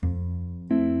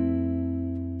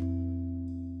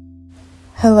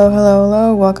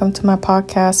Hello. Welcome to my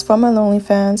podcast for my lonely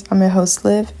fans. I'm your host,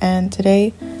 Liv, and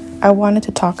today I wanted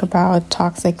to talk about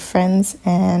toxic friends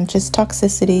and just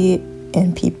toxicity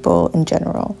in people in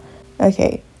general.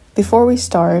 Okay, before we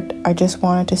start, I just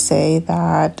wanted to say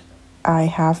that I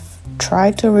have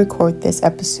tried to record this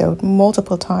episode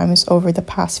multiple times over the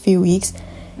past few weeks,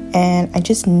 and I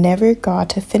just never got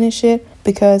to finish it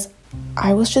because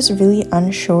I was just really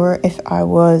unsure if I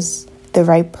was the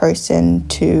right person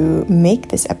to make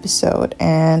this episode,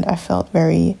 and I felt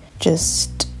very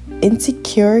just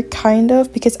insecure kind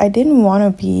of because I didn't want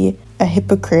to be a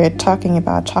hypocrite talking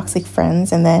about toxic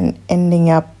friends and then ending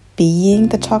up being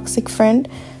the toxic friend.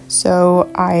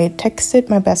 So I texted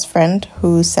my best friend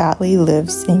who sadly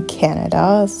lives in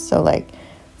Canada, so like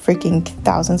freaking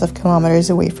thousands of kilometers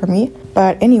away from me.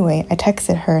 But anyway, I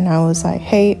texted her and I was like,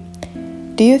 hey,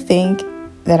 do you think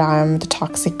that I'm the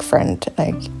toxic friend?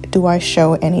 Like, do I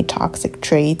show any toxic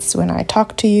traits when I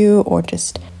talk to you or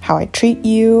just how I treat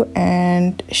you?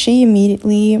 And she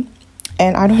immediately,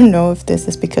 and I don't know if this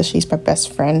is because she's my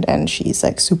best friend and she's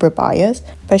like super biased,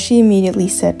 but she immediately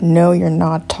said, no, you're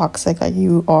not toxic. Like,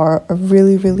 you are a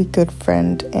really, really good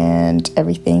friend and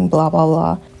everything, blah, blah,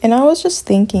 blah. And I was just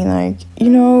thinking like,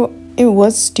 it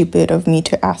was stupid of me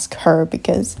to ask her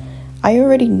because I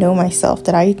already know myself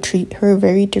that I treat her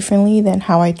very differently than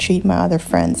how I treat my other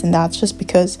friends. And that's just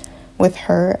because with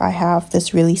her, I have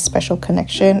this really special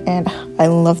connection and I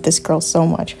love this girl so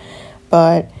much.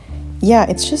 But yeah,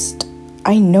 it's just,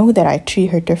 I know that I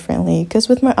treat her differently because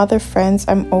with my other friends,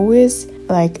 I'm always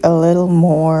like a little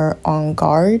more on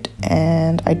guard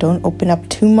and I don't open up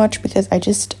too much because I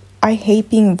hate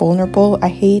being vulnerable. I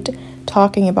hate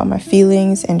talking about my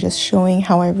feelings and just showing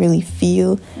how I really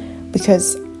feel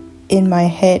because in my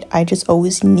head, I just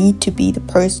always need to be the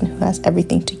person who has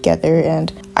everything together.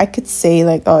 And I could say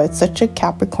like, oh, it's such a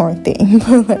Capricorn thing,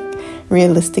 but like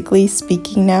realistically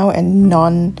speaking now and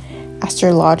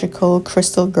non-astrological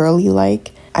crystal girly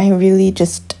like, I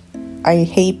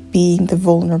hate being the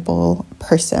vulnerable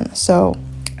person. So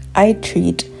I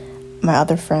treat my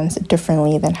other friends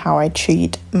differently than how I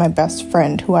treat my best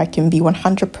friend who I can be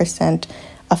 100%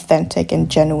 authentic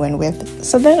and genuine with.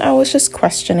 So then I was just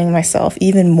questioning myself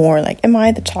even more, like, am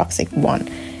I the toxic one?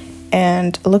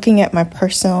 And looking at my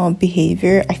personal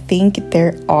behavior, I think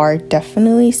there are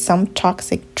definitely some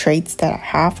toxic traits that I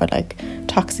have, or like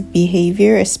toxic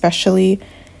behavior, especially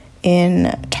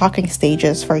in talking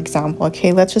stages, for example.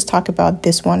 Okay, let's just talk about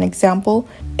this one example.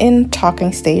 In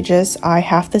talking stages, I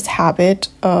have this habit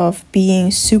of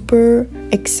being super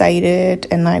excited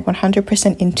and like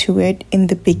 100% into it in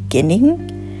the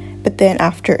beginning. But then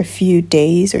after a few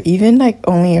days or even like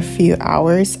only a few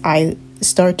hours, I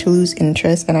start to lose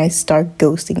interest and I start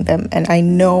ghosting them. And I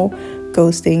know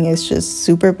ghosting is just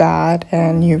super bad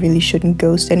and you really shouldn't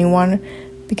ghost anyone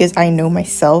because I know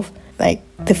myself, like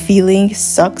the feeling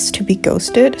sucks to be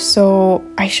ghosted. So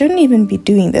I shouldn't even be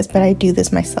doing this, but I do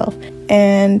this myself.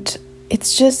 And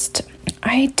it's just,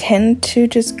 I tend to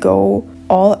just go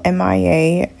all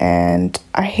MIA and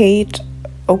I hate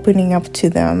opening up to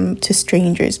them, to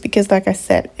strangers, because like I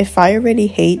said, if I already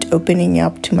hate opening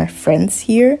up to my friends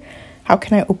here, how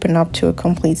can I open up to a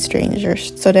complete stranger?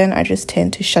 So then I just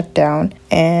tend to shut down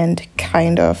and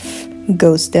kind of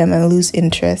ghost them and lose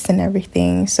interest and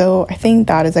everything. So I think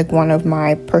that is like one of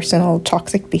my personal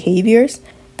toxic behaviors.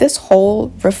 This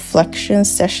whole reflection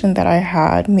session that I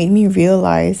had made me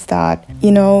realize that,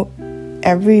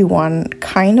 everyone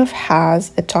kind of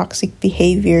has a toxic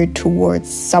behavior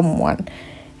towards someone.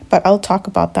 But I'll talk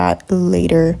about that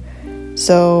later.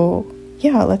 So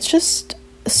yeah, let's just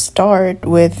start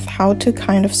with how to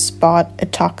kind of spot a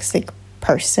toxic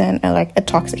person and like a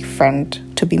toxic friend,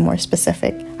 to be more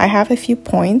specific. I have a few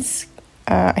points.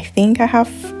 I think I have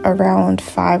around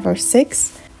 5 or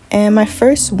 6. And my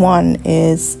first one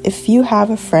is if you have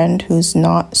a friend who's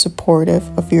not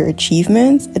supportive of your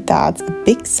achievements, that's a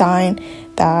big sign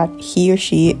that he or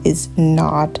she is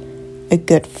not a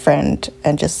good friend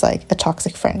and just like a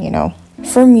toxic friend,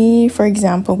 For me, for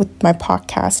example, with my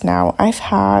podcast now, I've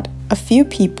had a few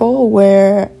people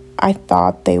where I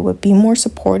thought they would be more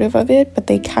supportive of it, but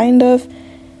they kind of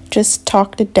just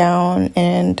talked it down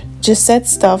and just said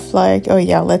stuff like, oh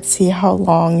yeah, let's see how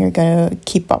long you're gonna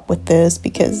keep up with this,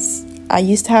 because I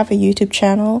used to have a YouTube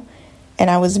channel and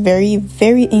I was very,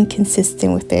 very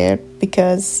inconsistent with it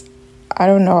because I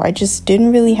don't know, I just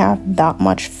didn't really have that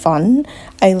much fun.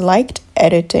 I liked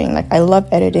editing, like I love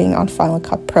editing on Final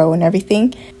Cut Pro and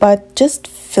everything, but just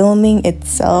filming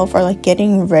itself or like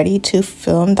getting ready to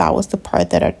film, that was the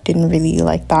part that I didn't really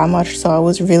like that much, so I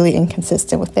was really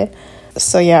inconsistent with it.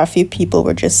 So yeah, a few people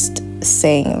were just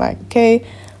saying like, okay,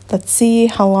 let's see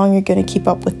how long you're gonna keep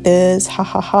up with this, ha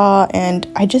ha ha. And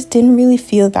I just didn't really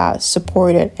feel that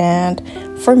supported. And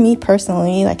for me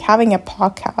personally, like having a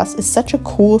podcast is such a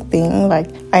cool thing. Like,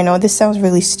 I know this sounds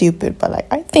really stupid, but like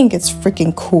I think it's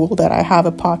freaking cool that I have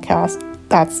a podcast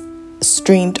that's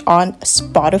streamed on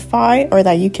Spotify, or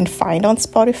that you can find on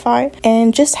Spotify.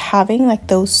 And just having like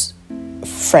those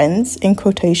friends in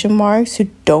quotation marks who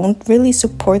don't really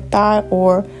support that,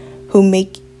 or who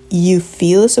make you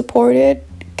feel supported,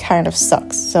 kind of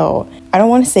sucks. So I don't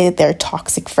want to say that they're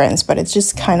toxic friends, but it's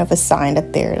just kind of a sign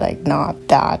that they're like not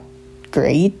that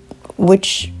great,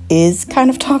 which is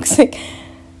kind of toxic.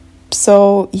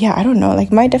 So yeah, I don't know,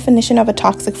 like my definition of a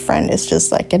toxic friend is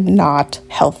just like a not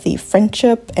healthy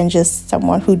friendship, and just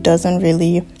someone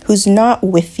who's not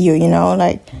with you, you know,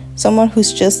 like someone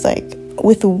who's just like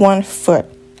with one foot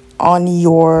on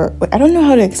your, I don't know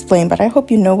how to explain, but I hope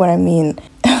you know what I mean.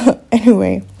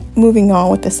 Anyway, moving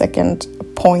on with the second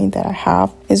point that I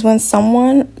have is when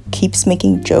someone keeps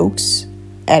making jokes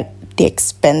at the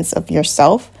expense of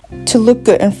yourself to look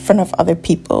good in front of other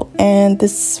people. And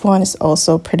this one is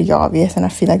also pretty obvious, and I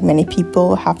feel like many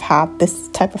people have had this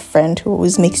type of friend who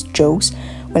always makes jokes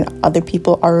when other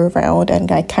people are around and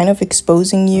like kind of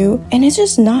exposing you, and it's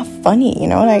just not funny, you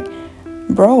know, like,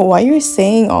 bro, why are you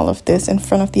saying all of this in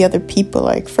front of the other people?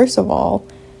 Like, first of all,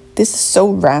 this is so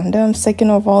random.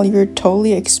 Second of all, you're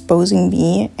totally exposing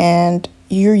me, and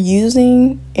you're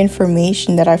using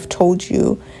information that I've told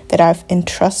you, that I've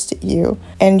entrusted you,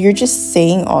 and you're just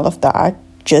saying all of that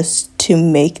just to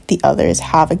make the others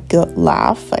have a good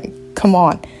laugh. Like, come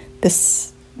on,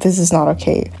 this is not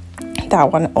okay.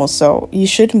 That one also, you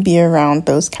shouldn't be around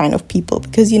those kind of people,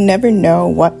 because you never know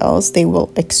what else they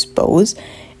will expose,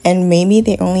 and maybe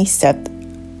they only said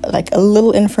like a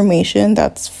little information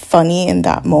that's funny in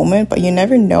that moment, but you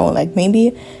never know, like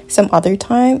maybe some other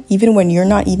time, even when you're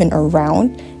not even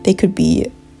around, they could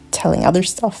be telling other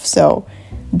stuff. So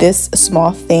this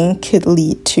small thing could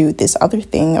lead to this other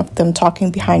thing of them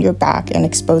talking behind your back and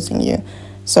exposing you.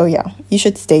 So yeah, you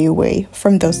should stay away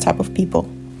from those type of people.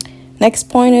 Next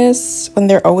point is when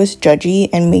they're always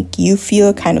judgy and make you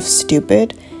feel kind of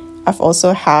stupid. I've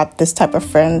also had this type of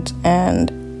friend,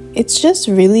 and it's just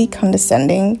really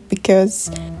condescending, because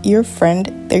your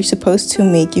friend, they're supposed to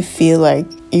make you feel like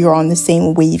you're on the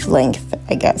same wavelength,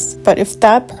 I guess. But if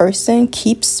that person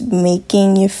keeps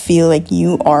making you feel like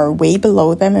you are way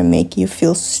below them and make you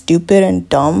feel stupid and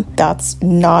dumb, that's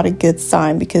not a good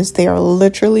sign, because they are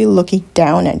literally looking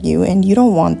down at you, and you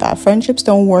don't want that. Friendships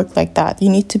don't work like that. You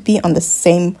need to be on the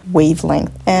same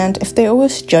wavelength. And if they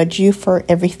always judge you for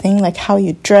everything, like how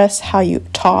you dress, how you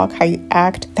talk, how you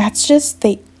act, that's just,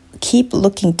 they keep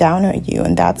looking down at you,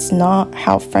 and that's not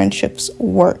how friendships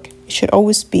work. It should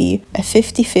always be a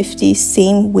 50-50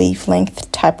 same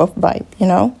wavelength type of vibe, you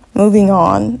know? Moving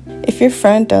on, if your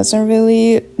friend doesn't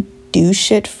really do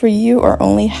shit for you, or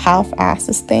only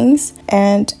half-asses things,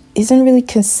 and isn't really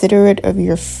considerate of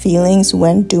your feelings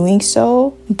when doing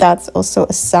so, that's also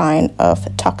a sign of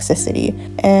toxicity.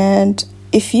 And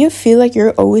if you feel like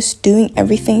you're always doing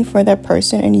everything for that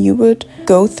person, and you would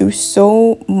go through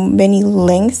so many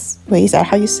lengths, wait, is that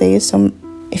how you say it?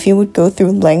 If you would go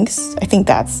through lengths, I think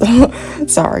that's,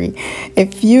 sorry.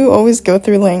 If you always go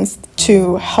through lengths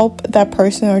to help that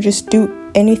person, or just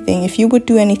do anything, if you would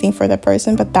do anything for that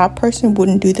person, but that person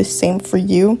wouldn't do the same for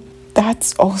you,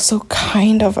 that's also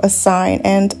kind of a sign.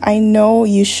 And I know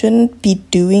you shouldn't be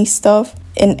doing stuff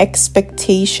in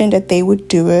expectation that they would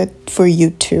do it for you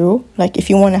too. Like, if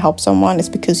you want to help someone, it's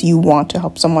because you want to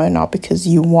help someone, and not because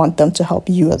you want them to help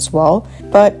you as well.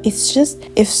 But it's just,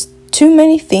 if too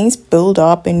many things build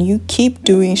up and you keep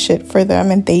doing shit for them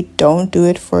and they don't do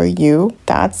it for you,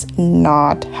 that's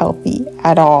not healthy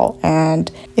at all.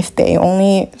 And if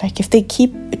they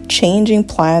keep changing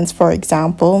plans, for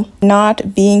example,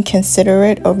 not being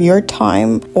considerate of your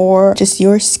time or just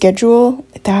your schedule,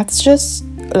 that's just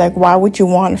like, why would you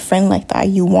want a friend like that?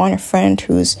 You want a friend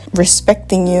who's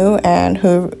respecting you, and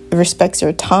who respects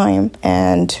your time,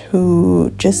 and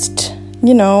who just,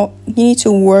 you know, you need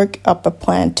to work up a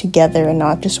plan together, and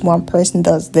not just one person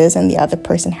does this and the other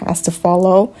person has to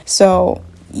follow. So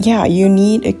yeah, you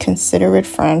need a considerate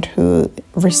friend who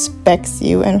respects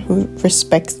you and who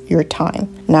respects your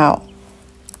time. Now,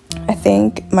 I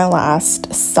think my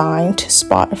last sign to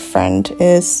spot a friend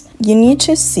is you need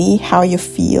to see how you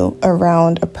feel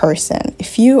around a person.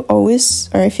 If you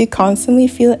constantly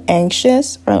feel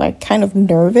anxious or like kind of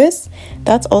nervous,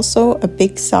 that's also a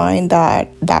big sign that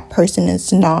that person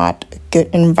is not a good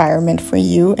environment for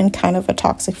you, and kind of a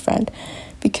toxic friend.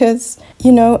 Because,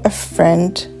 you know, a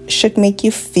friend should make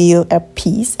you feel at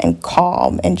peace and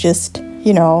calm, and just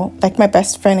like my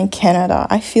best friend in Canada,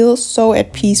 I feel so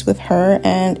at peace with her,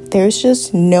 and there's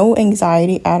just no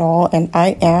anxiety at all. And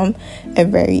I am a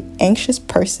very anxious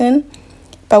person,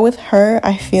 but with her,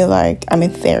 I feel like I'm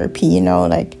in therapy,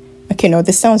 like, okay, no,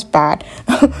 this sounds bad,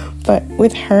 but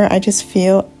with her, I just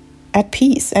feel at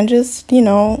peace and just,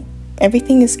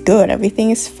 everything is good, everything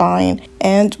is fine.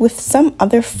 And with some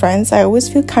other friends, I always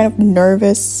feel kind of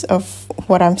nervous of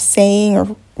what I'm saying or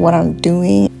what I'm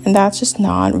doing, and that's just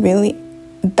not really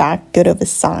that good of a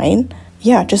sign.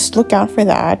 Yeah, just look out for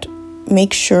that.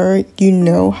 Make sure you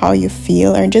know how you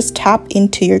feel, and just tap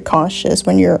into your conscious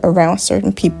when you're around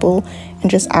certain people,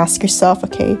 and just ask yourself,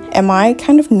 okay, am I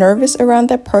kind of nervous around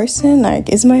that person? Like,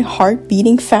 is my heart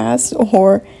beating fast,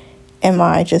 or am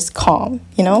I just calm,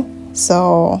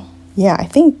 So yeah, I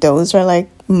think those are like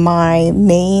my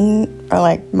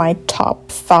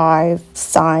top 5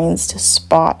 signs to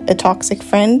spot a toxic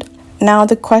friend. Now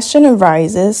the question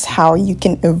arises how you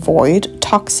can avoid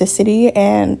toxicity,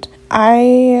 and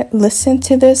I listened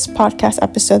to this podcast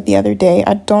episode the other day.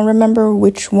 I don't remember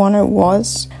which one it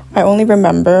was. I only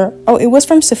remember, it was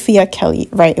from Sophia Kelly,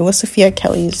 right? It was Sophia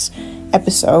Kelly's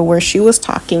episode where she was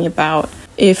talking about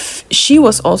if she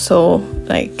was also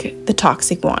like the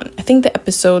toxic one. I think the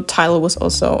episode title was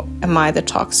also Am I the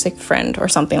Toxic Friend or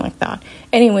something like that.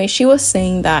 Anyway, she was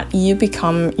saying that you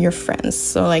become your friends.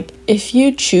 So like if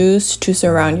you choose to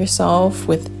surround yourself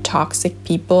with toxic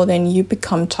people, then you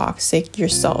become toxic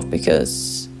yourself,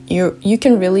 because you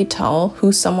can really tell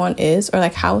who someone is or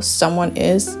like how someone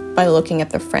is by looking at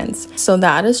their friends. So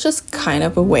that is just kind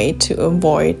of a way to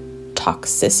avoid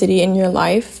toxicity in your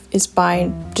life, is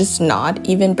by just not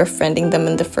even befriending them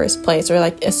in the first place, or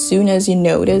like as soon as you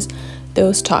notice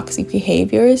those toxic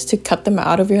behaviors, to cut them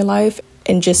out of your life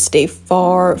and just stay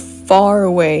far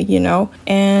away,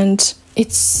 and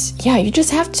you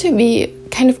just have to be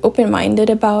kind of open-minded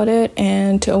about it,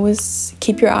 and to always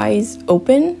keep your eyes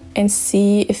open and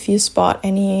see if you spot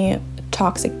any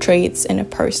toxic traits in a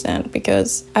person.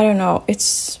 Because I don't know,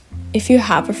 if you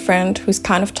have a friend who's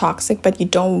kind of toxic but you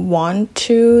don't want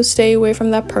to stay away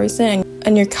from that person,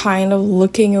 and you're kind of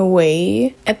looking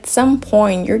away, at some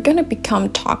point you're gonna become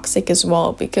toxic as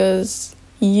well, because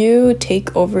you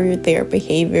take over their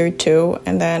behavior too,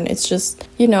 and then it's just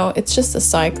a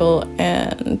cycle.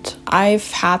 And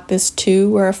I've had this too,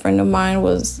 where a friend of mine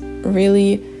was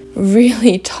really,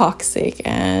 really toxic,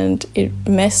 and it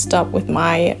messed up with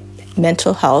my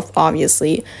mental health,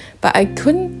 obviously, but I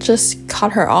couldn't just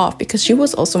cut her off because she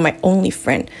was also my only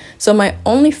friend. So my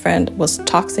only friend was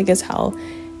toxic as hell,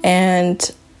 and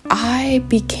I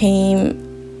became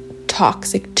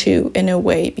toxic too in a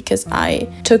way, because I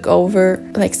took over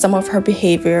like some of her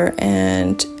behavior,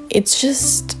 and it's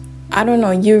just, I don't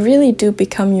know, you really do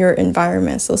become your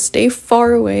environment. So stay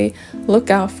far away, look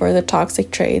out for the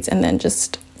toxic traits, and then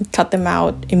just cut them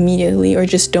out immediately, or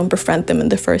just don't befriend them in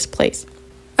the first place.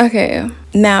 Okay,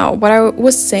 now what I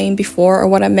was saying before, or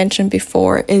what I mentioned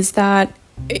before, is that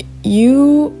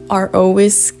you are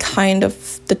always kind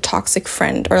of the toxic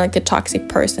friend or like the toxic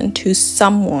person to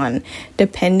someone,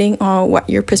 depending on what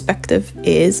your perspective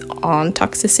is on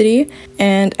toxicity.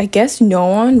 And I guess no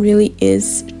one really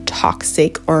is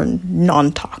toxic or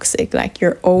non-toxic. Like,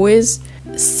 you're always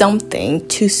something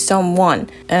to someone.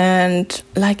 And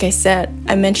like I said,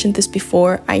 I mentioned this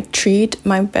before, I treat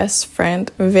my best friend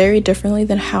very differently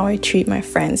than how I treat my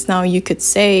friends. Now you could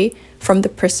say from the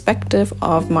perspective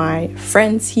of my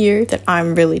friends here that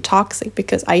I'm really toxic,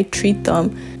 because I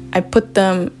put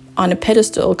them on a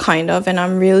pedestal kind of, and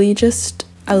I'm really just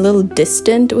a little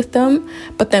distant with them.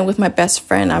 But then with my best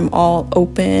friend, I'm all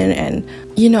open, and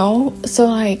so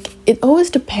like it always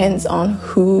depends on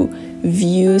who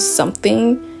views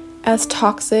something as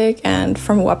toxic and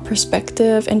from what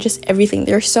perspective, and just everything.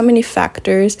 There are so many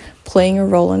factors playing a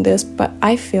role in this, but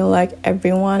I feel like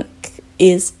everyone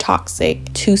is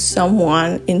toxic to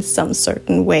someone in some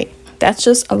certain way. That's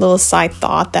just a little side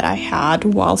thought that I had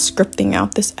while scripting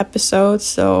out this episode.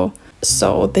 So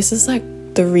this is like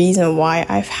the reason why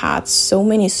I've had so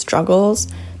many struggles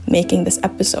making this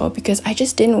episode, because I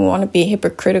just didn't want to be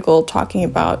hypocritical talking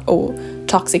about,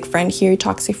 toxic friend here,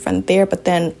 toxic friend there, but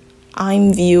then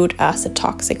I'm viewed as a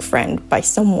toxic friend by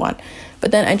someone.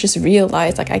 But then I just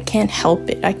realized, like, I can't help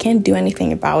it. I can't do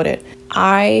anything about it.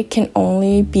 I can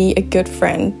only be a good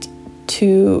friend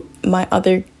to my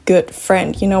other good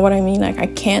friend. You know what I mean? Like, I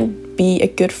can't be a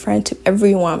good friend to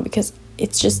everyone, because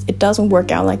it doesn't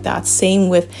work out like that. Same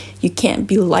with, you can't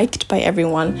be liked by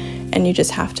everyone, and you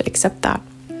just have to accept that.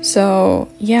 So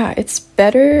yeah, it's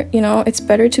better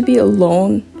to be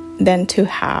alone than to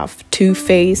have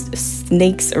two-faced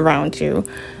snakes around you.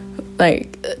 like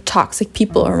toxic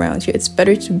people around you. It's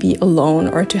better to be alone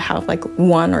or to have like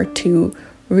 1 or 2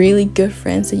 really good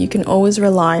friends that you can always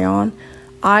rely on.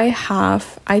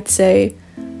 I'd say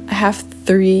I have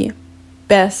 3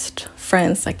 best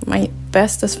friends, like my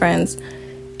bestest friends,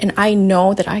 and I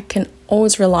know that I can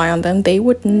always rely on them. They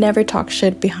would never talk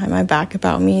shit behind my back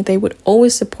about me. They would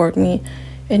always support me,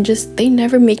 and just they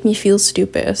never make me feel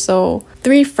stupid. So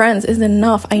 3 friends is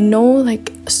enough. I know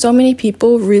like so many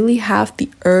people really have the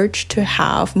urge to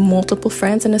have multiple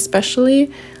friends, and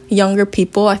especially younger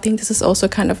people. I think this is also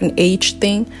kind of an age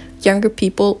thing. Younger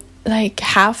people like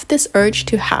have this urge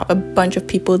to have a bunch of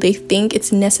people. They think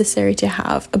it's necessary to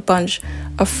have a bunch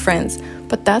of friends,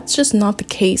 but that's just not the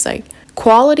case. Like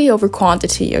quality over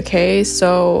quantity, okay?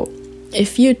 So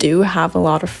if you do have a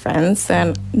lot of friends,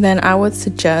 then I would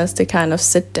suggest to kind of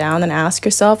sit down and ask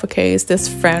yourself, okay, is this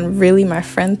friend really my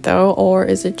friend though, or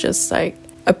is it just like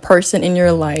a person in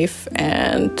your life?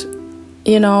 And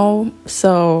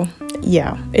so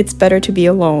yeah, it's better to be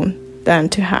alone than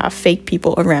to have fake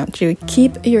people around you.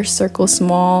 Keep your circle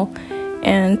small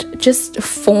and just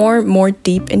form more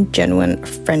deep and genuine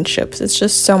friendships. It's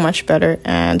just so much better,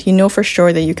 and you know for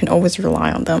sure that you can always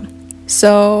rely on them.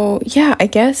 So yeah, I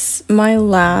guess my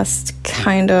last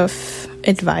kind of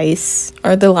advice,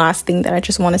 or the last thing that I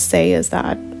just want to say, is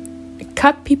that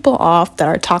cut people off that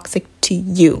are toxic to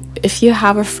you. If you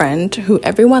have a friend who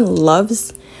everyone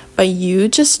loves, but you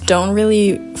just don't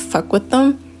really fuck with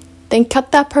them, then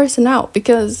cut that person out,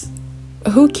 because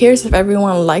who cares if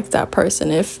everyone likes that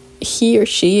person? If he or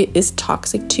she is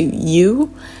toxic to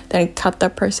you, then cut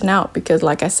that person out, because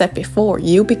like I said before,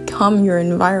 you become your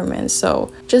environment.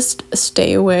 So just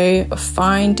stay away,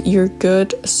 find your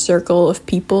good circle of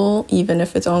people. Even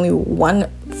if it's only 1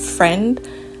 friend,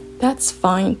 that's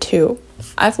fine too.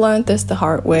 I've learned this the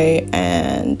hard way,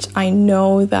 and I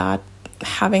know that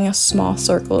having a small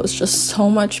circle is just so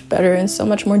much better and so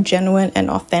much more genuine and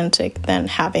authentic than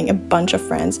having a bunch of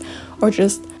friends, or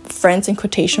just friends in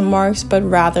quotation marks, but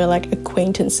rather like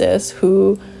acquaintances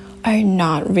who are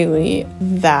not really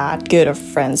that good of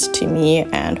friends to me,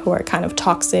 and who are kind of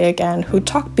toxic and who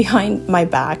talk behind my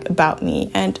back about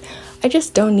me. And I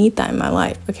just don't need that in my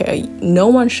life, okay? No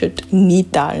one should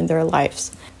need that in their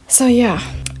lives. So yeah,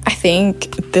 I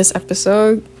think this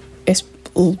episode is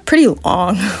pretty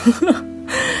long.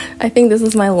 I think this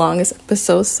is my longest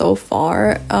episode so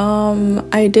far.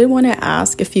 I did want to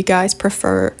ask if you guys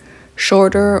prefer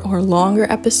shorter or longer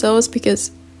episodes,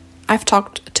 because I've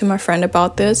talked to my friend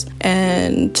about this,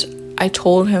 and I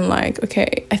told him like,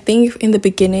 okay, I think in the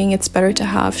beginning it's better to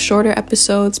have shorter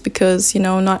episodes, because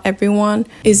not everyone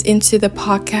is into the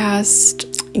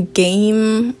podcast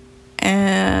game,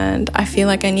 and I feel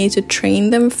like I need to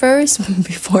train them first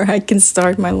before I can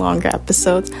start my longer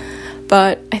episodes.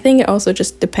 But I think it also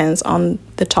just depends on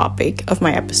the topic of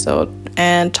my episode.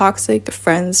 And toxic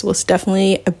friends was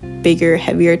definitely a bigger,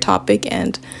 heavier topic,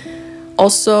 and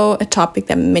also a topic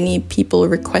that many people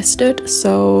requested.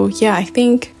 So yeah, I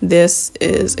think this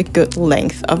is a good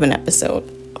length of an episode.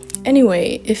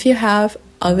 Anyway, if you have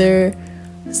other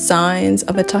signs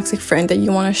of a toxic friend that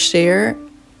you want to share,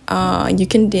 you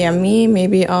can DM me.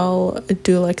 Maybe I'll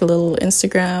do like a little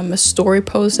Instagram story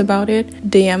post about it.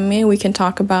 DM me, we can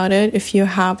talk about it. If you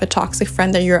have a toxic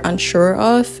friend that you're unsure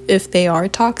of if they are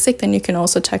toxic, then you can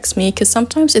also text me, because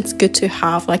sometimes it's good to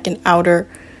have like an outer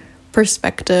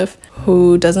perspective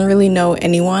who doesn't really know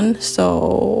anyone.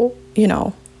 So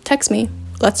text me,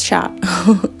 let's chat.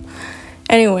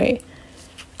 Anyway,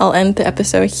 I'll end the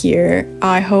episode here.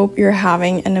 I hope you're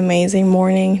having an amazing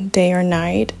morning, day, or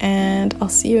night, and I'll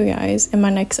see you guys in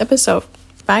my next episode.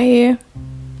 Bye!